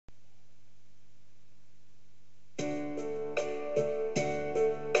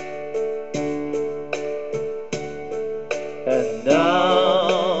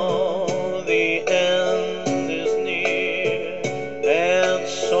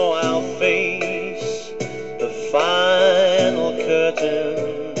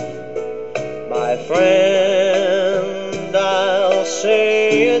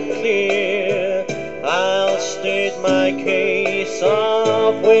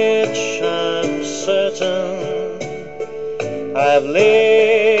which I'm certain I've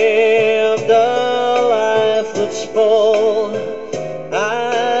lived a life that's full.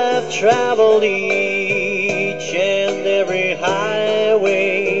 I've traveled each and every highway,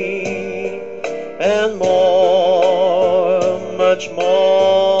 and more, much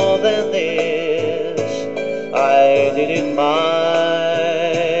more than this, I did it my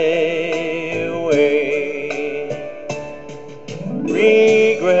way.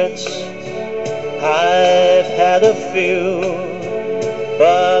 Regrets, I've had a few,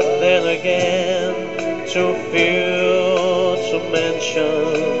 but then again, too few to mention.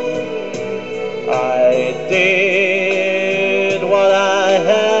 I did what I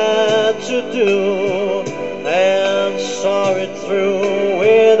had to do and saw it through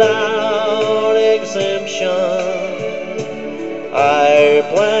without exemption. I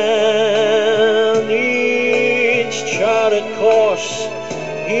planned each charted course,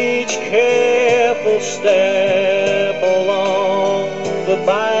 each careful step along the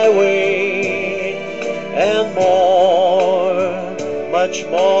byway, and more, much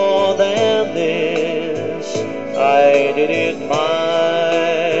more than this, I did it my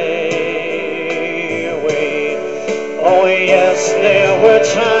way. Oh yes, there were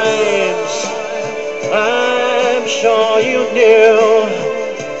times, I'm sure you knew,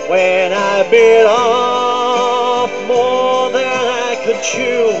 when I bit off more than I could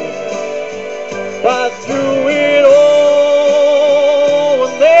chew. But through it all,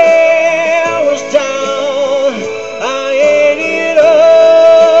 when there was down, I ate it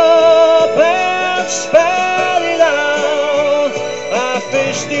up and spat it out. I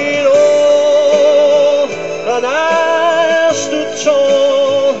faced it all, and I stood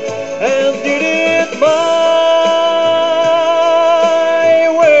tall and did it my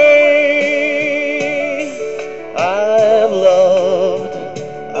way. I've loved,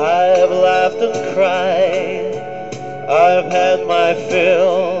 I've laughed and cried, I've had my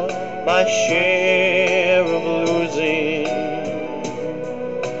fill, my share of losing.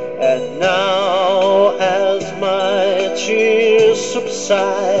 And now as my tears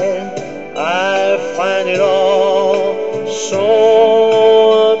subside, I find it all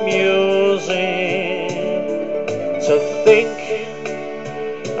so amusing to think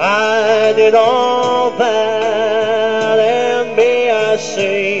I did all that, and may I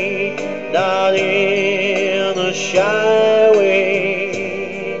say, not in a shy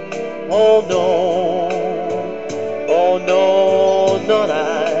way. Oh no, not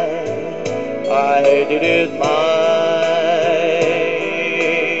I did it my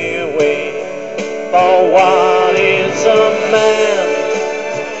way. For what is a man?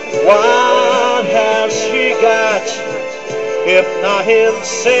 What has he got? If not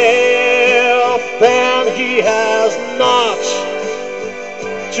himself, then he has not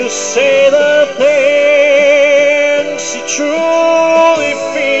to say the things he truly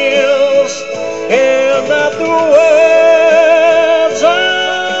feels, and that the words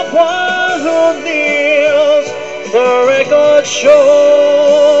of one who kneels. The record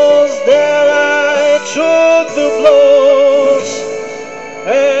shows that I took the blows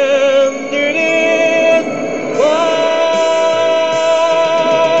and did it my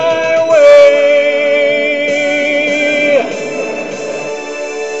way.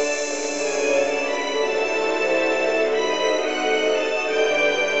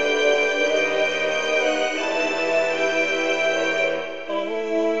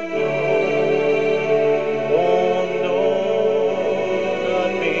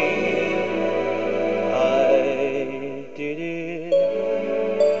 Did it